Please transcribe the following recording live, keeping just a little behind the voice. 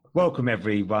Welcome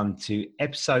everyone to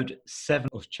episode 7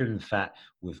 of Chewing Fat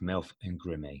with Melf and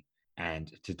Grimmy.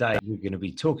 And today we're going to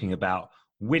be talking about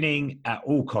winning at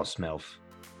all costs, Melf.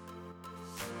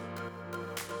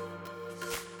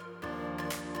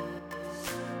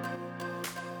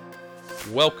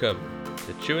 Welcome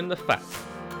to Chewing the Fat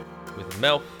with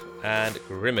Melf and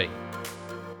Grimmy.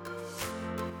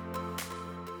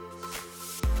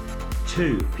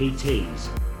 Two PTs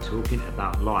talking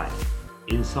about life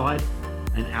inside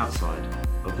and outside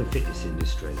of the fitness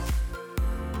industry.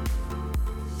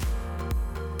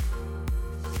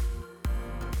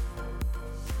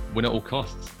 Win at all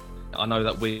costs. I know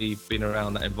that we've been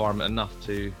around that environment enough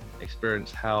to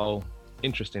experience how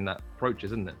interesting that approach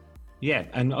is, isn't it? Yeah,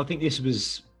 and I think this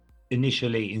was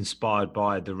initially inspired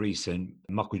by the recent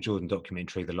Michael Jordan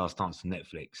documentary, The Last Dance on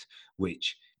Netflix,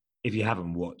 which if you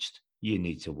haven't watched, you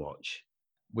need to watch.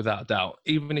 Without a doubt.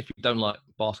 Even if you don't like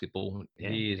basketball,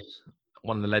 he is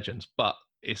one of the legends. But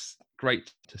it's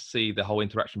great to see the whole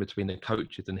interaction between the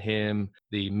coaches and him,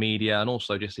 the media, and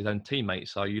also just his own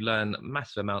teammates. So you learn a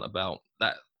massive amount about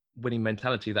that winning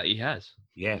mentality that he has.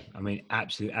 Yeah, I mean,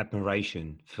 absolute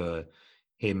admiration for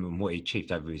him and what he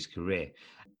achieved over his career.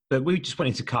 But we just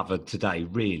wanted to cover today,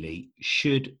 really,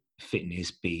 should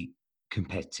fitness be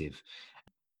competitive?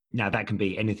 Now, that can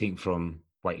be anything from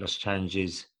weight loss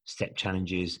challenges, step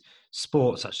challenges,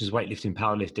 sports such as weightlifting,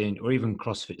 powerlifting, or even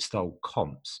CrossFit style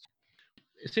comps.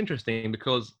 It's interesting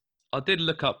because I did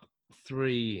look up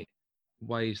 3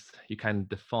 ways you can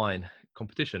define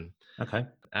competition. Okay.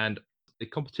 And the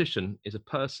competition is a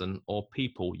person or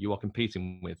people you are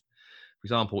competing with. For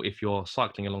example, if you're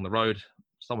cycling along the road,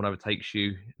 someone overtakes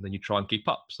you, then you try and keep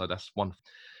up. So that's one.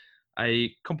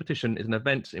 A competition is an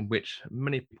event in which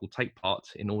many people take part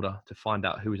in order to find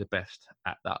out who is the best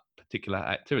at that particular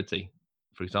activity.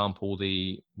 For example,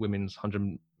 the women's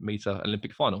 100-meter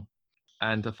Olympic final.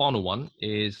 And the final one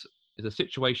is a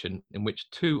situation in which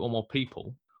 2 or more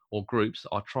people or groups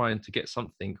are trying to get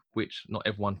something which not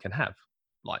everyone can have,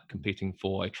 like competing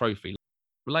for a trophy.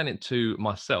 Relating it to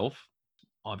myself,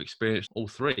 I've experienced all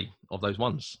 3 of those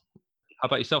ones. How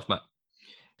about yourself, Matt?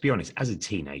 To be honest, as a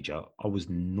teenager, I was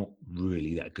not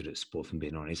really that good at sport, if I'm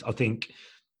being honest. I think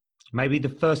maybe the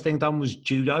first thing done was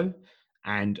judo,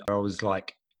 and I was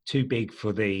like too big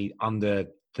for the under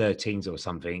 13s or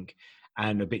something,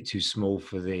 and a bit too small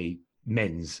for the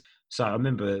men's. So I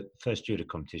remember first judo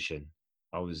competition,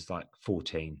 I was like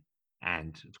 14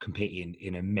 and competing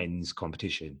in a men's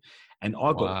competition, and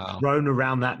I got Wow. thrown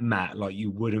around that mat like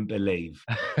you wouldn't believe.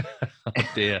 Oh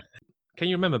dear. Can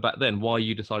you remember back then why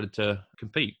you decided to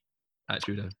compete at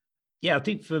judo? Yeah, I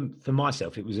think for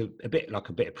myself, it was a bit like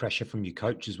a bit of pressure from your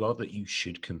coach as well that you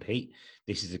should compete.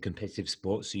 This is a competitive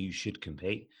sport, so you should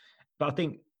compete. But I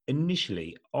think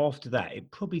initially, after that, it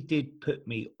probably did put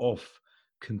me off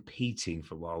competing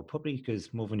for a while, probably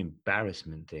because more of an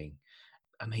embarrassment thing.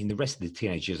 I mean, the rest of the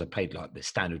teenage years, I played like the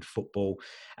standard football,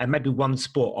 and maybe one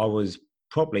sport I was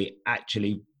probably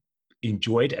actually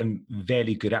enjoyed and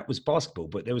very good at was basketball,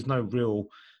 but there was no real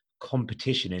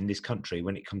competition in this country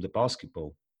when it comes to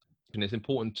basketball. And it's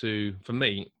important to, for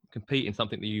me, compete in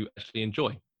something that you actually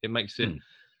enjoy. It makes it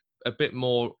a bit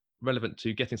more relevant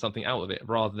to getting something out of it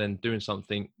rather than doing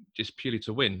something just purely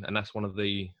to win. And that's one of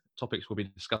the topics we'll be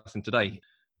discussing today,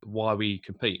 why we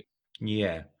compete.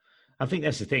 Yeah, I think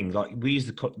that's the thing. Like we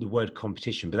use the word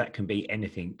competition, but that can be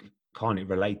anything kind of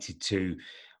related to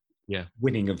Yeah.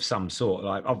 winning of some sort.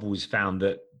 Like I've always found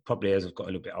that probably as I've got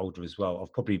a little bit older as well,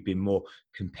 I've probably been more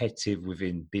competitive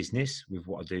within business with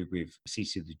what I do with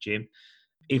CC the gym.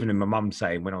 Even in my mum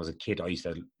saying when I was a kid, I used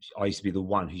to be the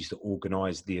one who used to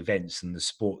organise the events and the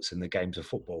sports and the games of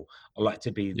football. I like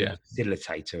to be the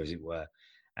facilitator, as it were.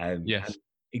 And Yes.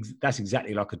 that's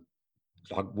exactly like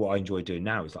what I enjoy doing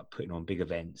now is like putting on big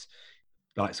events,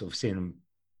 like sort of seeing them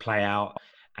play out.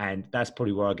 And that's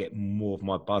probably where I get more of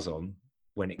my buzz on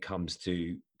when it comes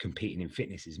to competing in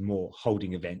fitness is more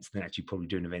holding events than actually probably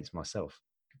doing events myself.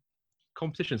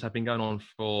 Competitions have been going on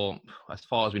for as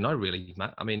far as we know, really,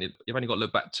 Matt. I mean, you've only got to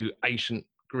look back to ancient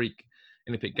Greek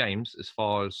Olympic Games as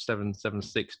far as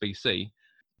 776 BC.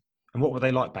 And what were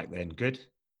they like back then? Good?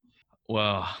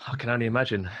 Well, I can only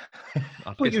imagine. I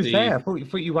Well, guess you was there. I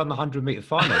thought you won the 100-meter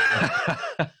final.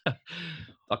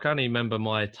 I can only remember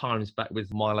my times back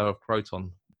with Milo of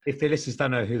Croton. If the listeners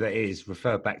don't know who that is,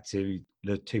 refer back to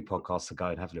the 2 podcasts ago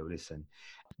and have a little listen.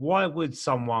 Why would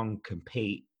someone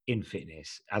compete in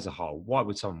fitness as a whole? Why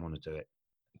would someone want to do it?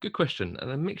 Good question.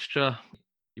 And a mixture,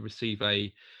 you receive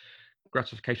a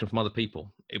gratification from other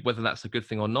people. Whether that's a good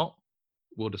thing or not,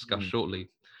 we'll discuss shortly.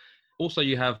 Also,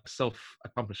 you have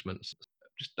self-accomplishments,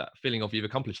 just that feeling of you've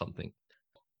accomplished something.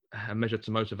 a measure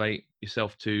to motivate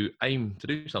yourself to aim to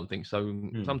do something. So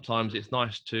sometimes it's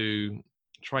nice to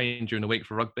train during the week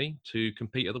for rugby to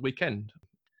compete at the weekend.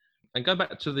 And go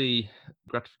back to the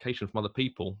gratification from other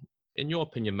people. In your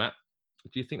opinion, Matt,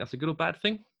 do you think that's a good or bad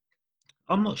thing?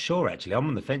 I'm not sure, actually. I'm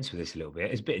on the fence with this a little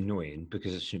bit. It's a bit annoying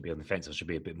because I shouldn't be on the fence. I should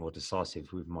be a bit more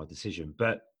decisive with my decision.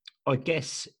 But I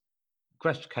guess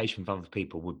gratification from other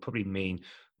people would probably mean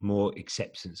more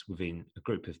acceptance within a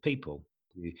group of people.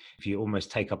 If you almost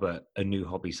take up a new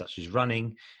hobby such as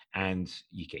running and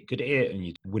you get good at it and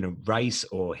you win a race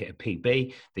or hit a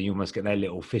PB, then you almost get that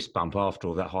little fist bump after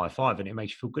all that high five, and it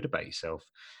makes you feel good about yourself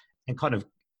and kind of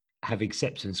have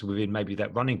acceptance within maybe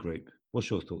that running group. What's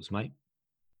your thoughts, mate?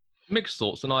 Mixed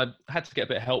thoughts, and I had to get a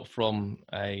bit of help from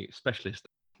a specialist.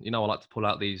 I like to pull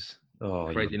out these Oh,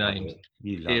 crazy names.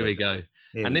 You love Here it. we go.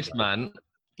 Here And we this go. man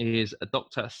is a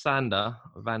Dr. Sander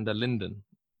van der Linden.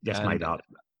 That's made up,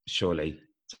 surely.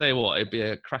 Tell you what, it'd be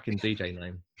a cracking DJ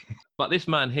name. But this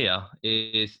man here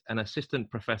is an assistant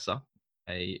professor,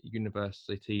 a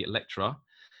university lecturer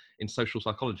in social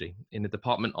psychology in the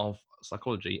Department of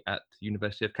Psychology at the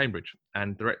University of Cambridge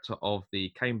and director of the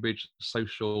Cambridge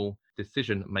Social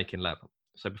Decision Making Lab.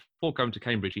 So before going to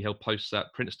Cambridge, he held posts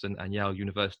at Princeton and Yale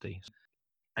University.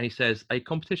 And he says a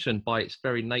competition by its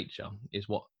very nature is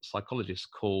what psychologists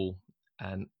call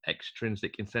an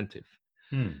extrinsic incentive.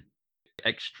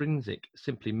 Extrinsic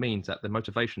simply means that the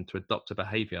motivation to adopt a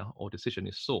behavior or decision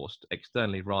is sourced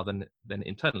externally rather than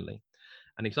internally.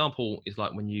 An example is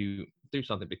like when you do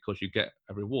something because you get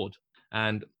a reward.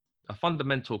 And a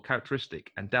fundamental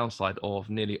characteristic and downside of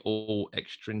nearly all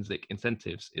extrinsic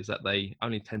incentives is that they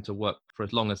only tend to work for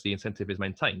as long as the incentive is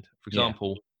maintained. For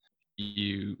example,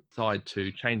 you decide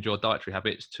to change your dietary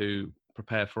habits to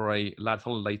prepare for a lad's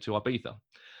holiday to Ibiza.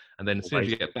 And then as soon as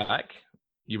you get back,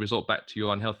 you resort back to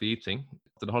your unhealthy eating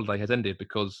after the holiday has ended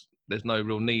because there's no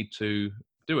real need to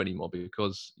do anymore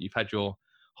because you've had your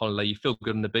holiday, you feel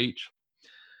good on the beach.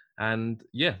 And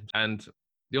the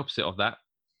opposite of that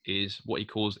is what he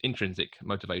calls intrinsic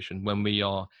motivation, when we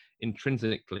are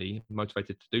intrinsically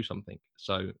motivated to do something.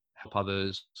 So help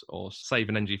others or save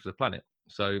an energy for the planet.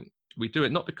 So we do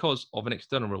it not because of an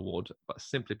external reward, but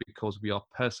simply because we are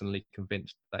personally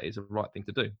convinced that is the right thing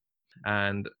to do.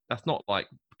 And that's not like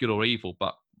good or evil,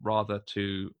 but rather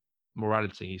to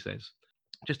morality, he says.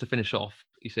 Just to finish off,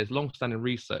 he says, long-standing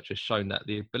research has shown that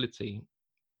the ability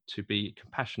to be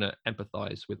compassionate,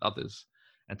 empathize with others,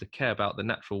 and to care about the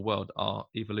natural world are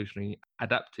evolutionary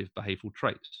adaptive behavioral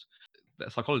traits.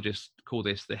 Psychologists call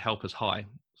this the helper's high.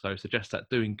 So it suggests that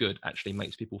doing good actually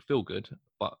makes people feel good,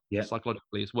 but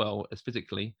psychologically as well as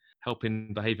physically,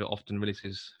 helping behavior often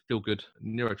releases feel-good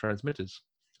neurotransmitters.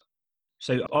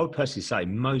 So I would personally say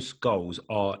most goals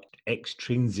are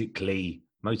extrinsically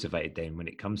motivated then when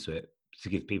it comes to it, to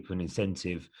give people an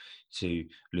incentive to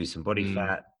lose some body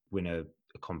fat, win a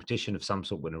competition of some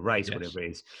sort, win a race, whatever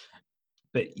it is.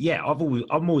 But yeah, I've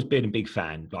always been a big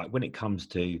fan. Like when it comes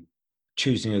to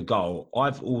choosing a goal,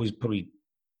 I've always probably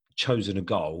chosen a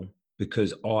goal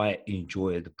because I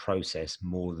enjoy the process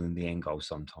more than the end goal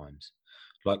sometimes.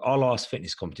 Like our last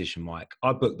fitness competition, Mike,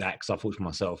 I booked that because I thought to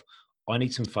myself, I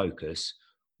need some focus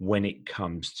when it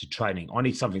comes to training. I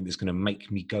need something that's going to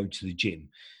make me go to the gym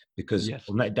because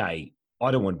on that day,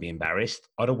 I don't want to be embarrassed.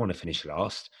 I don't want to finish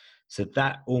last. So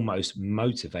that almost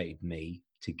motivated me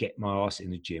to get my ass in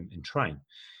the gym and train.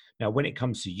 Now, when it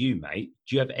comes to you, mate,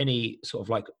 do you have any sort of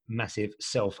like massive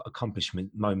self-accomplishment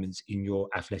moments in your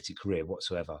athletic career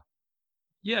whatsoever?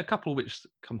 Yeah, a couple which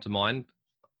come to mind.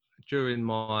 During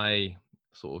my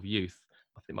sort of youth,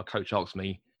 I think my coach asked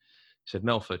me, he said,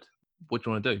 Melford, what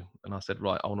do you want to do? And I said,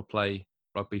 right, I want to play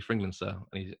rugby for England, sir.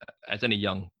 And he, as any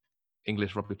young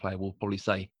English rugby player will probably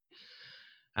say.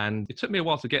 And it took me a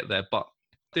while to get there, but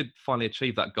I did finally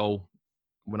achieve that goal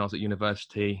when I was at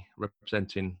university,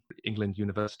 representing England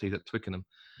universities at Twickenham.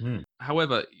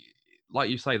 However, like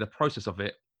you say, the process of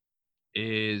it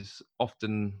is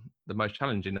often the most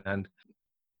challenging. And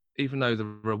even though the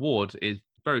reward is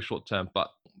very short term, but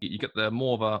you get the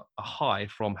more of a high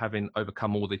from having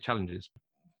overcome all the challenges.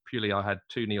 Purely, I had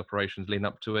 2 knee operations leading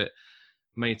up to it,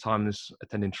 many times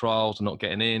attending trials and not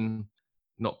getting in,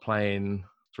 not playing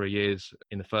 3 years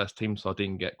in the first team, so I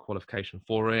didn't get qualification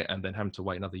for it, and then having to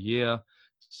wait another year.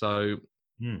 So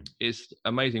it's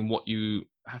amazing what you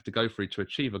have to go through to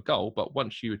achieve a goal, but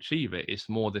once you achieve it, it's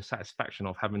more the satisfaction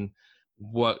of having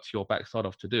worked your backside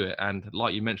off to do it. And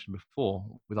like you mentioned before,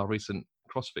 with our recent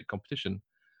CrossFit competition,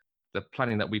 the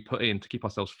planning that we put in to keep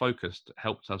ourselves focused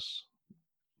helped us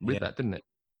with that, didn't it?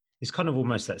 It's kind of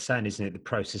almost that saying, isn't it? The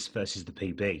process versus the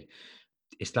PB.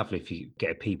 it's lovely if you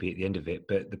get a PB at the end of it,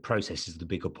 but the process is the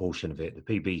bigger portion of it. The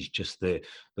PB is just the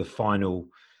final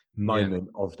Yeah. moment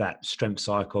of that strength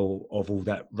cycle of all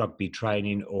that rugby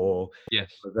training or Yes.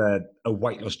 a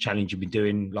weight loss challenge you've been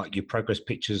doing, like your progress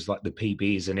pictures, like the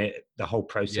PBs and it. The whole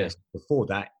Yeah. process before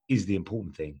that is the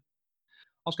important thing.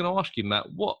 I was going to ask you,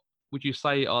 Matt, what would you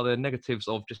say are the negatives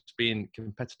of just being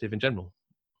competitive in general?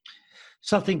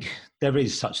 So I think there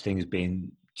is such thing as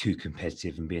being too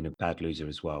competitive and being a bad loser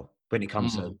as well. When it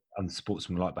comes to Mm,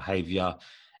 unsportsmanlike behaviour,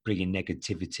 bringing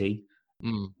negativity,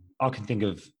 mm, I can think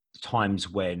of times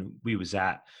when we was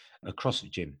at a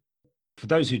CrossFit gym. For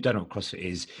those who don't know what CrossFit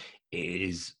is, it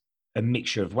is a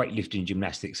mixture of weightlifting,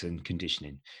 gymnastics, and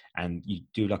conditioning. And you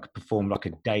do perform like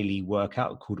a daily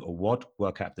workout called a WOD,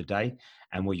 workout of the day,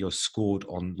 and where you're scored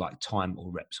on like time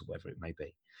or reps or whatever it may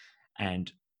be.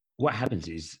 And what happens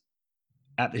is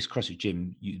at this CrossFit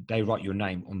gym, they write your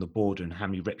name on the board and how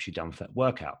many reps you've done for that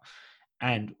workout.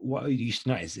 And what I used to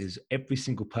notice is every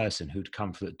single person who'd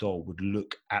come through the door would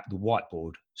look at the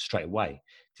whiteboard straight away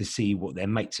to see what their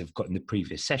mates have got in the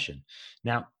previous session.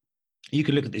 Now, you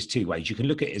can look at this two ways. You can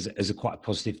look at it as a quite a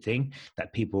positive thing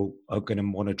that people are going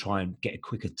to want to try and get a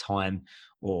quicker time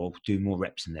or do more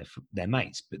reps than their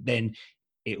mates. But then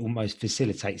it almost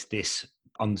facilitates this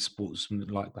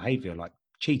unsportsmanlike behavior like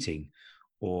cheating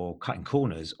or cutting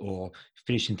corners or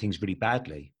finishing things really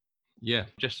badly. yeah,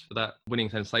 just for that winning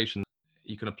sensation,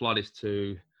 you can apply this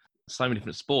to so many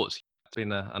different sports.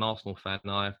 Being an Arsenal fan,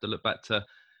 I have to look back to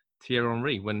Thierry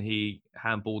Henry when he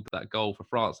handballed that goal for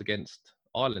France against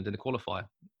Ireland in the qualifier.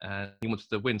 And he wanted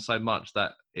to win so much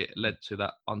that it led to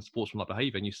that unsportsmanlike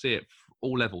behaviour. And you see it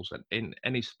all levels and in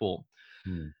any sport.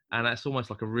 Hmm. And that's almost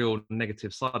like a real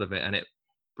negative side of it. And it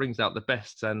brings out the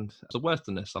best and the worst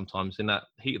in this sometimes in that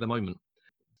heat of the moment.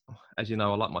 As you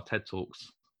know, I like my TED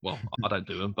Talks. Well, I don't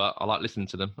do them, but I like listening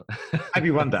to them.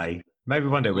 Maybe one day. Maybe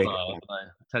one day Well, we no, get I that. don't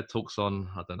know. TED Talks on,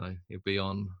 I don't know, it'd be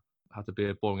on how to be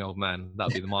a boring old man.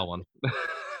 That'd be my one.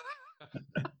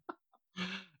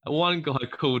 One guy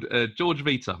called George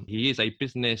Vita. He is a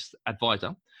business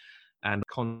advisor and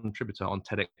contributor on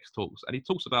TEDx Talks. And he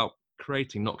talks about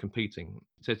creating, not competing.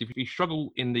 He says if you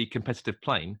struggle in the competitive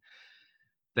plane,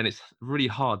 then it's really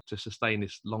hard to sustain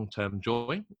this long-term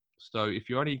joy. So if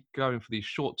you're only going for these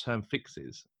short-term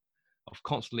fixes of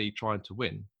constantly trying to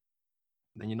win,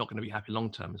 then you're not going to be happy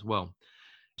long-term as well.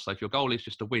 So if your goal is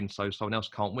just to win so someone else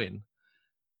can't win,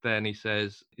 then he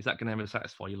says, is that going to ever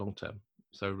satisfy you long-term?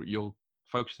 So you're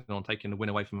focusing on taking the win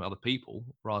away from other people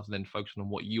rather than focusing on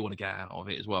what you want to get out of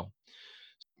it as well.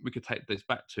 We could take this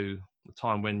back to the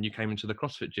time when you came into the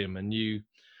CrossFit gym and you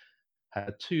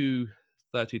had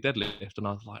 230 deadlift, and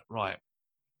I was like, right,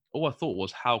 all I thought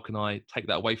was, how can I take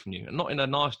that away from you? And not in a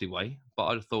nasty way, but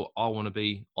I just thought I want to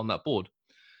be on that board.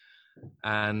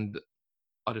 And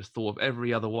I just thought of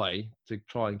every other way to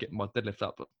try and get my deadlift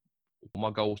up.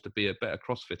 My goal was to be a better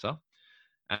CrossFitter,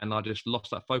 and I just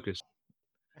lost that focus.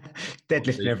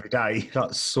 Deadlifting every day,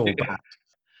 that's so Yeah. bad.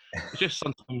 It's just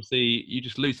sometimes you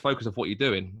just lose focus of what you're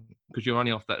doing because you're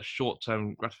only off that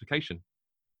short-term gratification.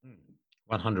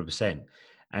 100%.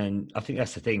 And I think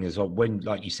that's the thing as well. When,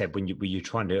 like you said, when you're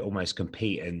trying to almost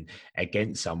compete and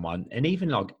against someone, and even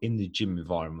like in the gym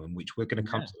environment, which we're going to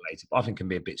come Yeah. to later, but I think can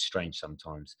be a bit strange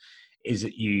sometimes, is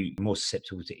that you're more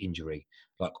susceptible to injury.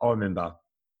 Like I remember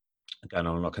going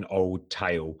on like an old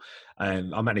tale. I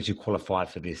managed to qualify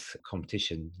for this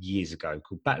competition years ago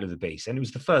called Battle of the Beast, and it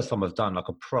was the first time I've done like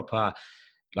a proper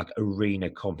like arena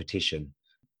competition.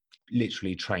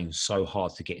 Literally trained so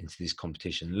hard to get into this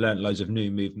competition, learned loads of new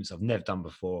movements I've never done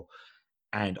before.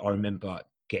 And I remember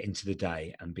getting to the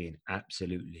day and being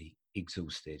absolutely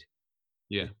exhausted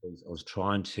Yeah. because I was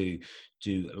trying to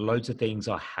do loads of things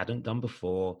I hadn't done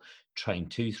before, train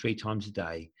 2, 3 times a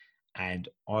day. And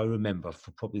I remember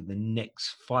for probably the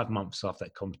next 5 months after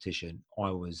that competition,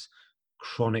 I was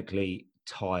chronically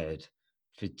tired,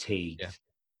 Yeah. fatigued,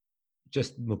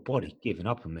 just my body giving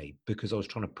up on me because I was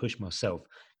trying to push myself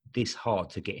this hard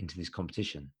to get into this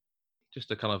competition. Just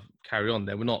to kind of carry on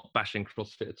there, we're not bashing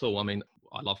CrossFit at all. I mean,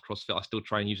 I love CrossFit. I still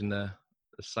train using the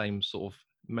same sort of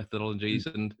Mm.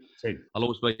 methodologies, and So I'll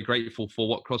always be grateful for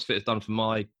what CrossFit has done for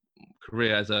my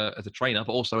career as a trainer,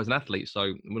 but also as an athlete.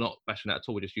 So we're not bashing that at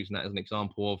all. We're just using that as an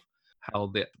example of how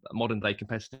the modern day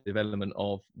competitive element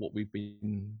of what we've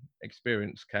been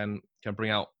experienced can bring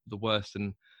out the worst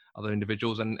in other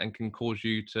individuals and can cause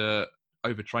you to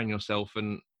overtrain yourself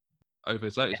and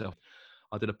overexert yourself.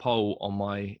 I did a poll on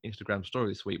my Instagram story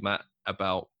this week, Matt,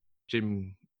 about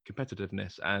gym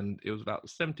competitiveness, and it was about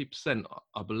 70%,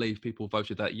 I believe, people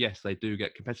voted that yes, they do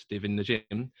get competitive in the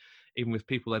gym, even with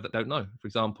people that don't know. For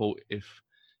example, if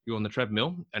you're on the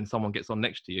treadmill and someone gets on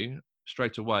next to you,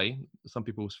 straight away, some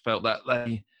people felt that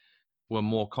they were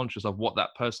more conscious of what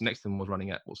that person next to them was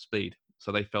running at, what speed.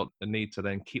 So they felt the need to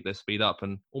then keep their speed up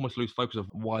and almost lose focus of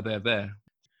why they're there.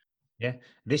 Yeah,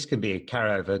 this can be a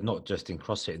carryover, not just in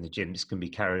CrossFit in the gym. This can be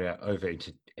carried out over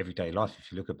into everyday life.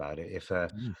 If you look about it, if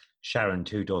Mm. Sharon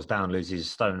 2 doors down loses a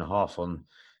stone and a half on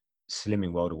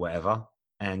Slimming World or whatever,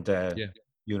 and Yeah,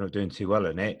 you're not doing too well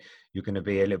in it, you're going to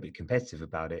be a little bit competitive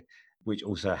about it, which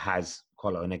also has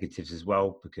quite a lot of negatives as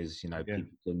well, because yeah,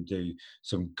 people can do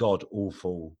some god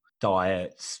awful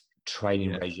diets,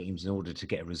 training yeah, regimes in order to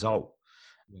get a result.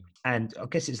 yeah, And I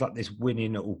guess it's like this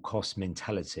winning at all cost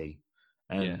mentality.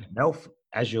 yeah. Melf,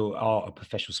 as you are a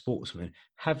professional sportsman,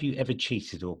 have you ever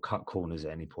cheated or cut corners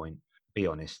at any point? Be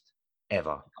honest,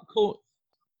 ever? Cool.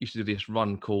 Used to do this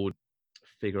run called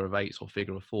figure of eights or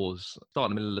figure of fours.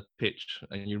 Start in the middle of the pitch,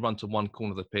 and you run to one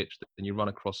corner of the pitch, then you run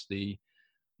across the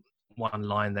one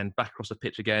line, then back across the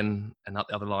pitch again, and up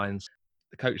the other lines.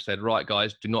 The coach said, "Right,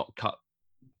 guys, do not cut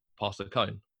past the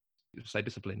cone. Stay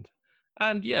disciplined."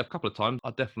 And yeah, a couple of times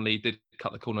I definitely did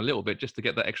cut the corner a little bit just to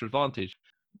get that extra advantage.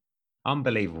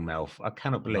 Unbelievable, Melf. I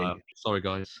cannot No, believe it. sorry,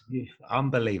 guys.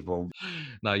 Unbelievable.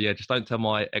 No, yeah, just don't tell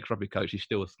my ex-rugby coach. He's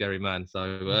still a scary man.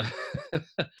 So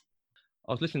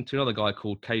I was listening to another guy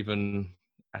called Kavan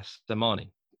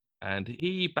Astamani, and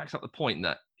he backs up the point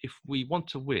that if we want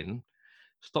to win,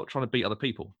 stop trying to beat other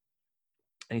people.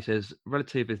 And he says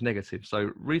relative is negative.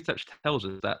 So research tells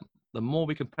us that the more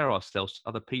we compare ourselves to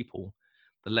other people,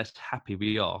 the less happy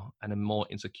we are and the more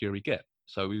insecure we get.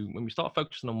 So when we start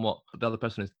focusing on what the other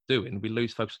person is doing, we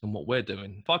lose focus on what we're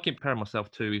doing. If I compare myself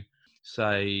to,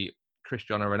 say,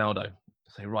 Cristiano Ronaldo,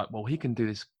 say, right, well, he can do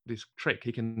this trick.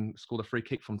 He can score the free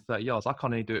kick from 30 yards. I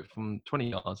can't only do it from 20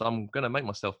 yards. I'm going to make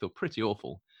myself feel pretty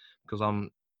awful because I'm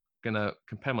going to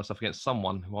compare myself against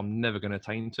someone who I'm never going to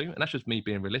attain to. And that's just me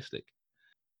being realistic.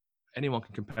 Anyone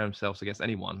can compare themselves against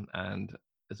anyone, and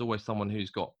there's always someone who's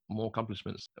got more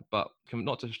accomplishments, but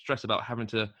not to stress about having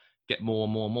to get more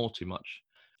and more and more too much.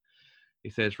 He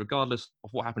says, regardless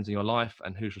of what happens in your life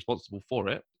and who's responsible for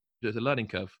it, there's a learning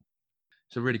curve.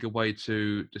 It's a really good way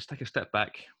to just take a step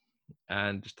back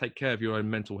and just take care of your own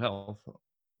mental health.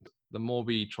 The more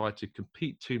we try to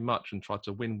compete too much and try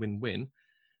to win,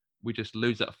 we just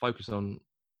lose that focus on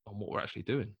what we're actually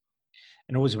doing.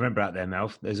 And always remember out there,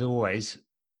 Melf, there's always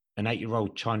an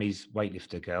 8-year-old Chinese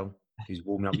weightlifter girl who's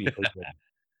warming up your people.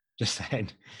 Just saying.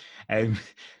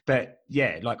 But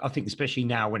yeah, like I think especially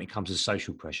now when it comes to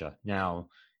social pressure, now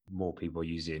more people are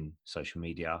using social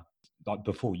media. Like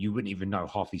before, you wouldn't even know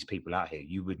half these people out here.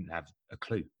 You wouldn't have a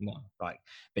clue. No. Like,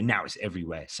 but now it's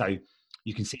everywhere. So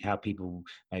you can see how people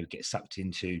maybe get sucked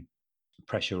into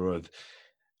pressure of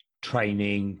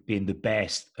training, being the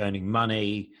best, earning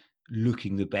money,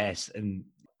 looking the best. And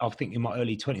I think in my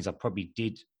early 20s, I probably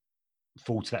did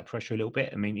fall to that pressure a little bit.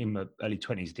 I mean, in my early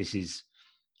 20s, this is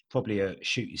probably a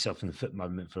shoot yourself in the foot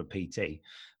moment for a PT.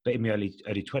 But in my early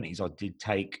 20s, I did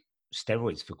take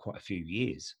steroids for quite a few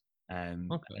years.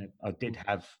 Okay. I did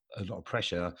have a lot of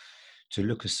pressure to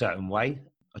look a certain way.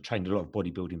 I trained a lot of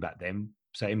bodybuilding back then.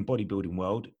 So in bodybuilding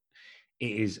world,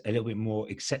 it is a little bit more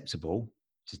acceptable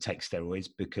to take steroids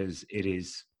because it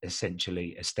is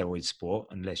essentially a steroid sport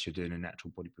unless you're doing a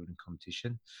natural bodybuilding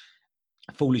competition.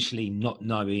 Foolishly not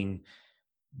knowing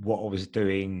what I was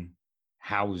doing,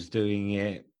 how I was doing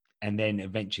it, and then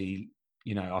eventually,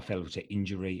 I fell to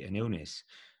injury and illness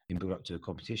in build up to a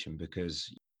competition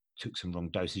because I took some wrong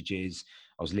dosages.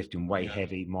 I was lifting way Yeah.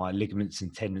 heavy. My ligaments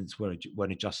and tendons weren't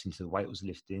adjusting to the weight I was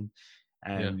lifting.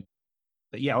 Yeah.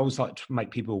 But yeah, I always like to make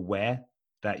people aware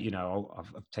that,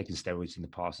 I've taken steroids in the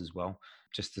past as well,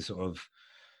 just to sort of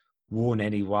warn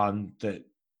anyone that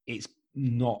it's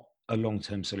not a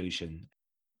long-term solution.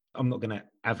 I'm not going to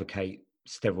advocate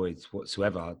steroids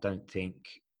whatsoever. I don't think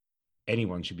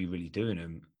anyone should be really doing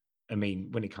them. I mean,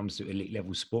 when it comes to elite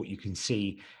level sport, you can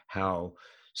see how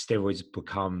steroids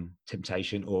become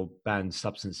temptation or banned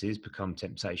substances become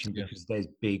temptation Yeah. because there's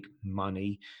big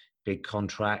money, big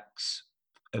contracts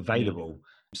Yeah. available.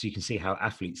 So you can see how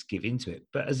athletes give into it.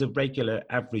 But as a regular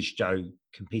average Joe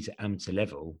compete at amateur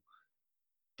level,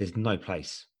 there's no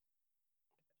place.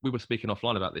 We were speaking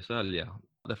offline about this earlier.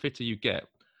 The fitter you get,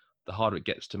 the harder it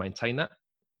gets to maintain that.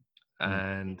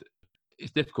 Mm. And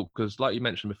it's difficult because, like you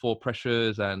mentioned before,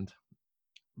 pressures and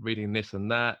reading this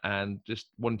and that and just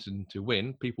wanting to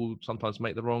win, people sometimes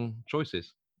make the wrong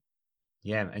choices.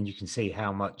 Yeah, and you can see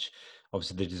how much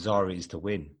obviously the desire is to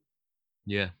win,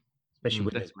 Yeah,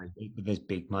 especially definitely. when there's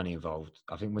big money involved.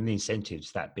 I think when the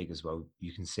incentive's that big as well,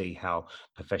 you can see how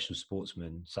professional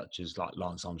sportsmen such as like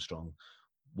Lance Armstrong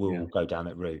Yeah. will go down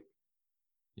that route.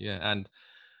 Yeah. And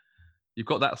you've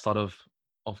got that side of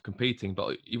of competing,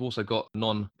 but you've also got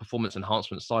non-performance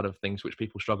enhancement side of things, which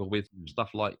people struggle with, stuff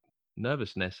like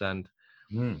nervousness. And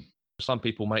Mm. some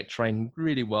people might train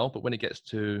really well, but when it gets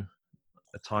to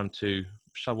a time to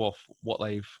show off what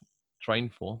they've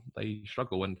trained for, they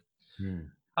struggle. And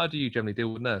Mm. how do you generally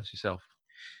deal with nerves yourself?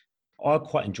 I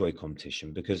quite enjoy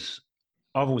competition because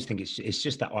I've always think it's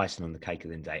just that icing on the cake at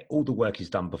the end of the day. All the work is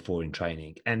done before in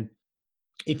training, and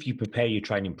if you prepare your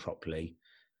training properly,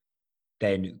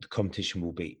 then the competition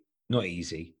will be not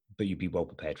easy, but you'll be well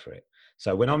prepared for it.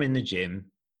 So when I'm in the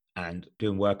gym and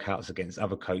doing workouts against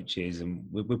other coaches and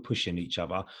we're pushing each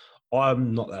other,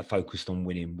 I'm not that focused on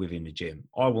winning within the gym.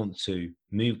 I want to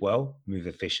move well, move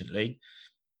efficiently,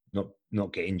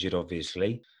 not get injured,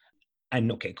 obviously, and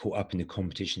not get caught up in the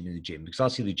competition in the gym, because I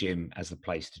see the gym as the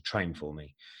place to train for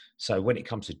me. So when it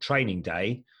comes to training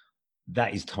day,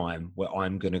 that is time where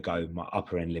I'm going to go my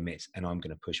upper end limits and I'm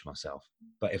going to push myself.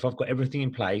 But if I've got everything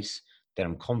in place, then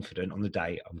I'm confident on the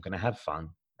day I'm going to have fun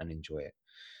and enjoy it.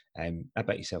 How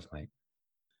about yourself, mate?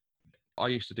 I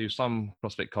used to do some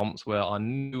CrossFit comps where I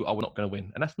knew I was not going to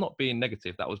win. And that's not being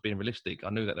negative, that was being realistic. I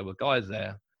knew that there were guys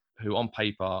there who on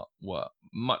paper were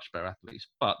much better athletes,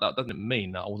 but that doesn't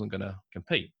mean that I wasn't going to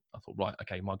compete. I thought, right,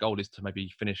 okay, my goal is to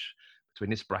maybe finish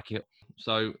between this bracket.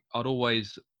 So I'd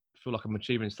always feel like I'm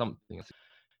achieving something.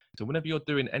 So whenever you're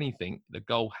doing anything, the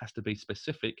goal has to be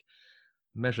specific,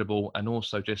 measurable, and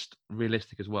also just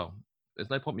realistic as well. There's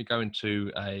no point me going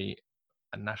to a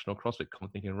national CrossFit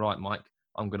comp thinking, right, Mike,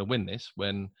 I'm going to win this,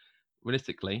 when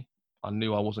realistically, I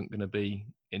knew I wasn't going to be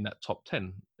in that top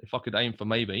 10. If I could aim for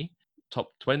maybe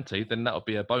top 20, then that would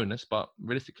be a bonus. But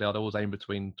realistically, I'd always aim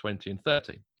between 20 and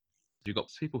 30. You've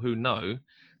got people who know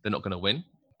they're not going to win,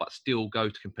 but still go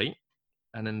to compete.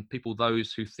 And then people,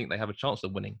 those who think they have a chance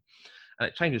of winning. And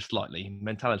it changes slightly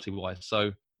mentality wise.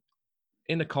 So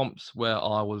in the comps where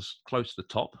I was close to the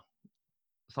top,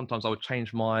 sometimes I would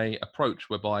change my approach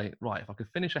whereby, right, if I could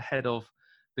finish ahead of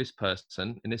this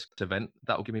person in this event,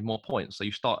 that will give me more points. So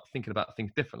you start thinking about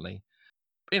things differently.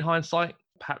 In hindsight,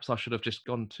 perhaps I should have just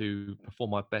gone to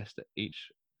perform my best at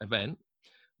each event,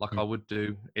 like I would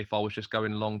do if I was just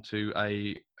going along to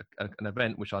an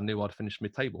event which I knew I'd finish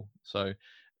mid-table. So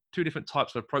two different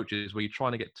types of approaches where you're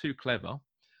trying to get too clever.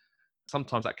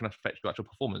 Sometimes that can affect your actual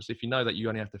performance. If you know that you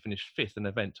only have to finish fifth in an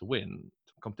event to win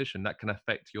competition, that can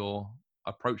affect your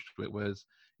approach to it. Whereas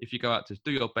if you go out to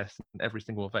do your best in every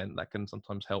single event, that can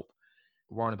sometimes help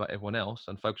worrying about everyone else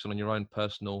and focusing on your own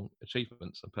personal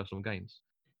achievements and personal gains.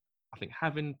 I think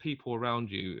having people around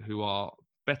you who are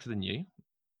better than you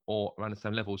or around the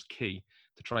same level is key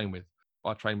to train with.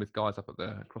 I trained with guys up at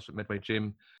the CrossFit Medway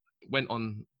gym, went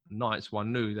on nights where I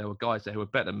knew there were guys there who were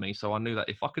better than me. So I knew that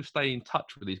if I could stay in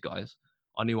touch with these guys,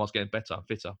 I knew I was getting better,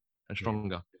 fitter, and Yeah.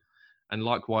 stronger. And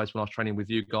likewise, when I was training with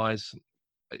you guys,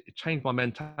 it changed my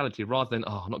mentality rather than,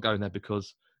 oh, I'm not going there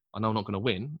because I know I'm not going to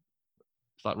win.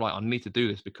 It's like, right, I need to do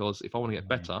this because if I want to get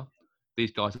better,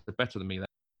 these guys are better than me. If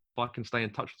I can stay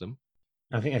in touch with them.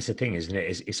 I think that's the thing, isn't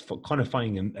it? It's kind of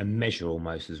finding a measure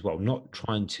almost as well, not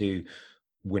trying to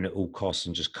win at all costs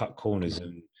and just cut corners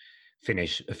and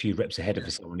finish a few reps ahead of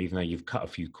someone, even though you've cut a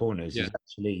few corners. Yeah. Is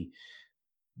actually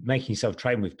making yourself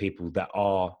train with people that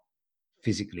are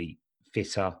physically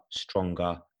fitter,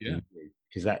 stronger Yeah. than you,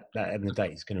 because that at the end of the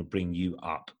day is going to bring you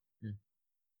up.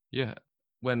 Yeah.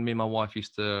 When me and my wife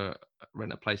used to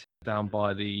rent a place down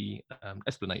by the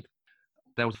Esplanade,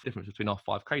 there was a difference between our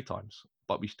 5K times,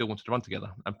 but we still wanted to run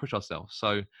together and push ourselves.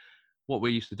 So what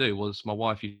we used to do was my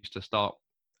wife used to start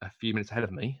a few minutes ahead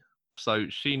of me. So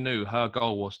she knew her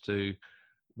goal was to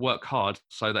work hard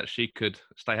so that she could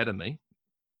stay ahead of me.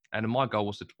 And my goal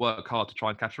was to work hard to try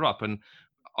and catch her up and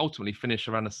ultimately finish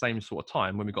around the same sort of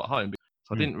time when we got home.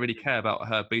 So I didn't really care about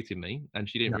her beating me, and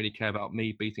she didn't No. really care about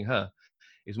me beating her.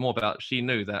 It's more about she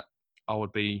knew that I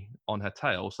would be on her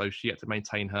tail, so she had to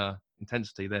maintain her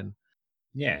intensity then.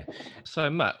 Yeah. So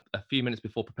Matt, a few minutes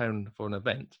before preparing for an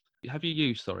event, have you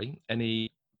used, any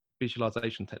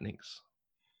visualization techniques?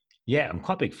 Yeah, I'm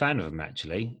quite a big fan of them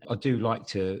actually. I do like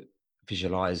to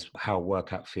visualize how a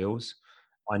workout feels.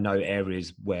 I know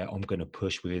areas where I'm going to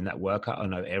push within that workout. I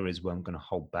know areas where I'm going to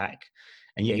hold back.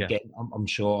 And yet Yeah. again, I'm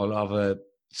sure a lot of other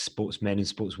sportsmen and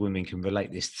sportswomen can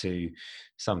relate this to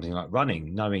something like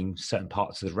running, knowing certain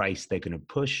parts of the race they're going to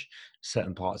push,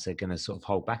 certain parts they're going to sort of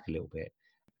hold back a little bit.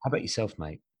 How about yourself,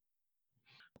 mate?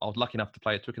 I was lucky enough to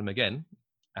play at Twickenham again,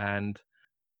 and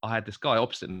I had this guy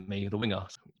opposite me, the winger,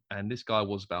 and this guy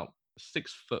was about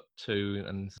 6'2",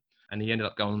 and he ended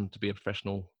up going to be a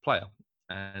professional player,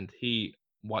 and he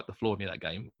wiped the floor with me that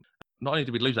game. Not only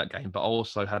did we lose that game, but I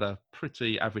also had a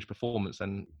pretty average performance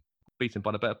and beaten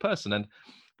by the better person, and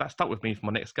that stuck with me for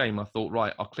my next game. I thought,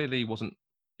 right, I clearly wasn't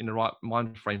in the right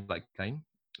mind frame for that game.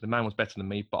 The man was better than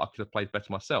me, but I could have played better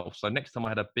myself. So next time I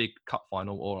had a big cup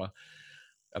final or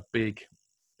a big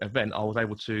event, I was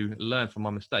able to learn from my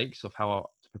mistakes of how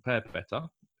to prepare better,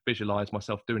 visualize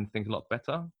myself doing things a lot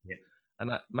better. Yeah. And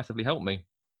that massively helped me.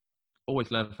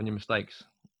 Always learn from your mistakes.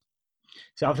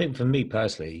 So I think for me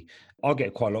personally, I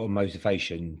get quite a lot of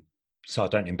motivation so I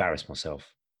don't embarrass myself.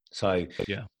 So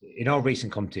Yeah. in our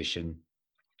recent competition,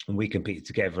 and we competed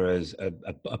together as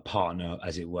a partner,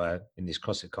 as it were, in this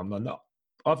CrossFit competition.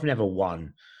 I've never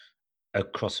won a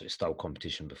CrossFit style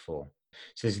competition before.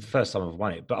 So this is the first time I've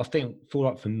won it. But I think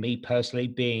for me personally,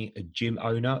 being a gym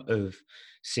owner of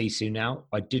Sisu now,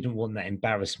 I didn't want that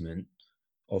embarrassment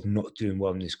of not doing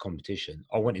well in this competition.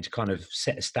 I wanted to kind of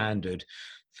set a standard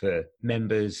for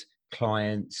members,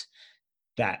 clients,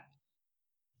 that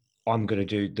I'm going to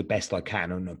do the best I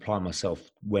can and apply myself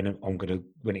when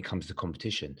it comes to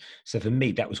competition. So for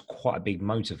me, that was quite a big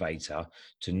motivator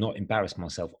to not embarrass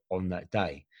myself on that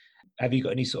day. Have you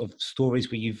got any sort of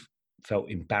stories where you've felt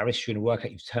embarrassed during a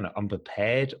workout? You've turned up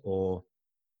unprepared, or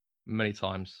Many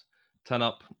times. Turn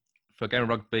up for a game of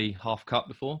rugby half cut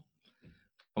before.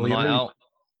 On or a you're night really, out.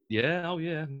 Yeah, oh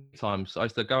yeah. Many times. I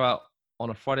used to go out on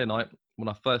a Friday night when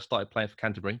I first started playing for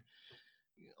Canterbury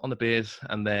on the beers,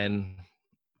 and then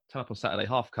turn up on Saturday,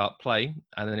 half cut, play.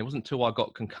 And then it wasn't until I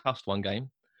got concussed one game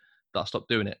that I stopped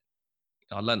doing it.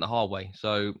 I learned the hard way.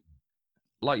 So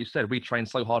like you said, we trained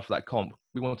so hard for that comp.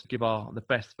 We wanted to give the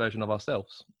best version of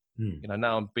ourselves. You know,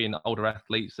 now being older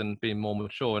athletes and being more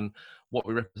mature and what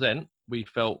we represent, we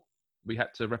felt we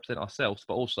had to represent ourselves,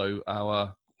 but also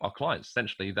our clients,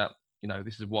 essentially, that, you know,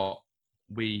 this is what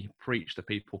we preach to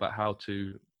people about how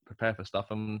to prepare for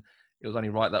stuff. And it was only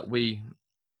right that we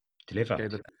deliver.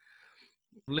 gave it.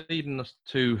 Leading us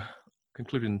to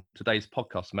concluding today's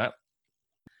podcast, Matt,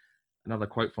 another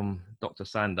quote from Dr.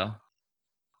 Sander: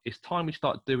 it's time we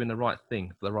start doing the right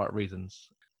thing for the right reasons.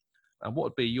 And what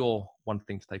would be your one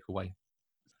thing to take away?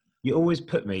 You always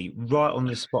put me right on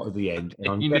the spot at the end. And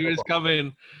I'm You knew it was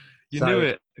coming. You knew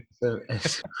it. So,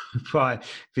 by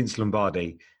Vince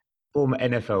Lombardi, former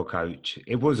NFL coach.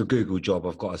 It was a Google job,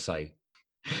 I've got to say.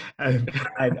 And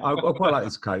I quite like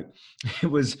this quote. It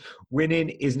was, winning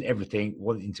isn't everything,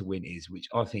 wanting to win is, which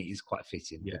I think is quite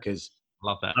fitting, because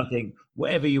Love that. I think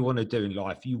whatever you want to do in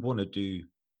life, you want to do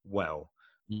well.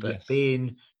 But Yes.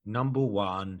 being number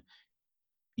one,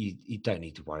 you don't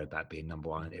need to worry about being number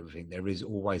one and everything. There is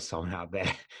always someone out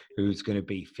there who's going to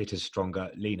be fitter, stronger,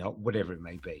 leaner, whatever it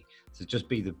may be. So just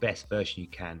be the best version you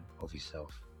can of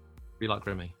yourself. Be like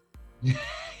Grimmy.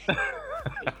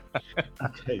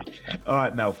 Okay. All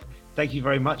right, Mel. Thank you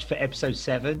very much for episode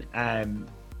 7. I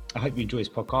hope you enjoy this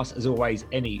podcast. As always,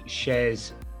 any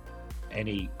shares,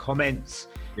 any comments,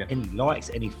 any likes,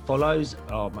 any follows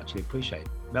are muchly appreciated.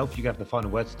 Mel, you have the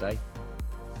final word today.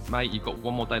 Mate, you've got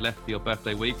one more day left for your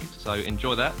birthday week, so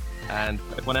enjoy that. And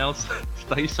everyone else,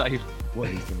 stay safe. What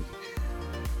are these things?